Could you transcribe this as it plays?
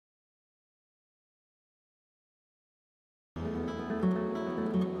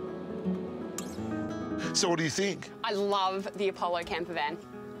So what do you think? I love the Apollo camper van.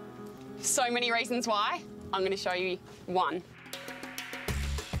 So many reasons why. I'm going to show you one.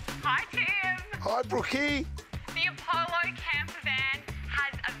 Hi, Tim. Hi, Brookie. The Apollo camper van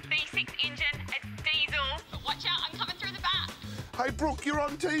has a V6 engine. It's diesel. But watch out, I'm coming through the back. Hey, Brooke, you're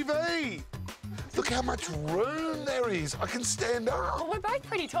on TV. Look how much room there is. I can stand up. Well, we're both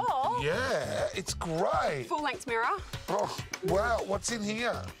pretty tall. Yeah, it's great. Full-length mirror. Oh, wow, what's in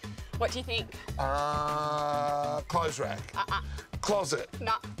here? What do you think? Clothes rack. Closet.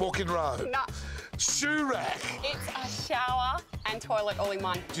 No. Walk-in robe. No. Shoe rack. It's a shower and toilet all in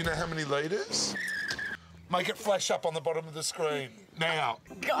one. Do you know how many litres? Make it flash up on the bottom of the screen. Now.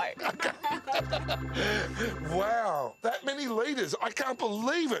 Go. Wow, that many litres. I can't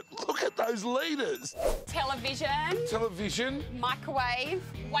believe it. Look at those litres. Television. Television. Microwave.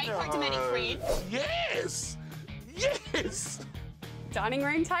 Waeco Dometic fridge. Yes. Yes. Dining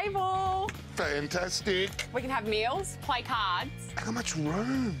room table. Fantastic. We can have meals, play cards. How much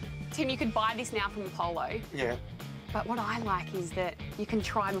room? Tim, you could buy this now from Apollo. Yeah. But what I like is that you can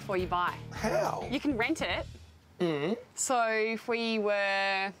try before you buy. How? You can rent it. So if we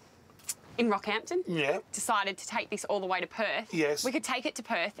were in Rockhampton, decided to take this all the way to Perth, we could take it to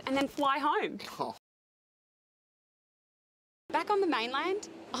Perth and then fly home. Oh. Back on the mainland,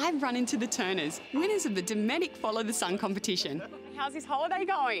 I've run into the Turners, winners of the Dometic Follow the Sun competition. How's this holiday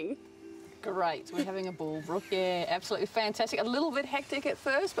going? Great. We're having a ball, Brooke. Yeah, absolutely fantastic. A little bit hectic at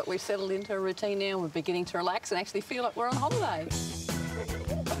first, but we've settled into a routine now and we're beginning to relax and actually feel like we're on holiday.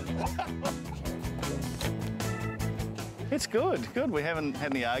 It's good. We haven't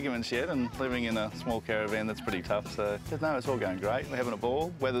had any arguments yet, and living in a small caravan, that's pretty tough. So, no, it's all going great. We're having a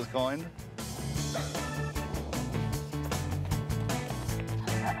ball. Weather's kind.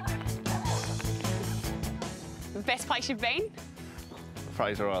 The best place you've been?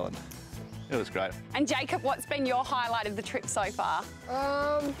 Fraser Island. It was great. And Jacob, what's been your highlight of the trip so far?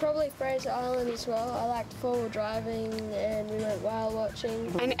 Probably Fraser Island as well. I liked four-wheel driving and we went whale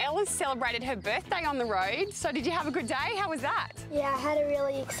watching. And Ella's celebrated her birthday on the road. So did you have a good day? How was that? Yeah, I had a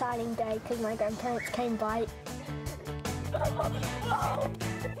really exciting day because my grandparents came by.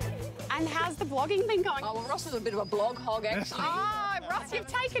 And how's the vlogging been going? Oh, well, Ross is a bit of a blog hog, actually. Oh, Ross, you've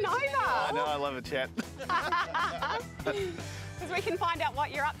taken over. I know, I love a chat. Because we can find out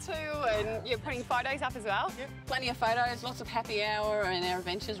what you're up to and you're putting photos up as well. Yep. Plenty of photos, lots of happy hour and our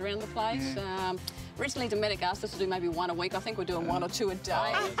adventures around the place. Recently, Dometic asked us to do maybe one a week. I think we're doing one or two a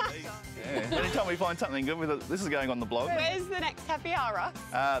day. Anytime we find something good with it, this is going on the blog. Where's the next happy hour,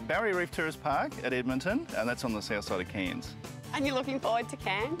 Ross? Barrier Reef Tourist Park at Edmonton, and that's on the south side of Cairns. And you're looking forward to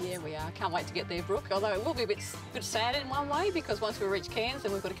Cairns? Yeah, we are. Can't wait to get there, Brooke. Although it will be a bit sad in one way because once we reach Cairns,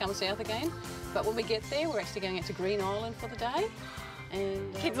 then we've got to come south again. But when we get there, we're actually going out to Green Island for the day.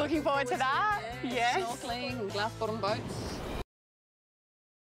 And kids looking forward to that? Yeah, yes. Snorkeling, glass bottom boats.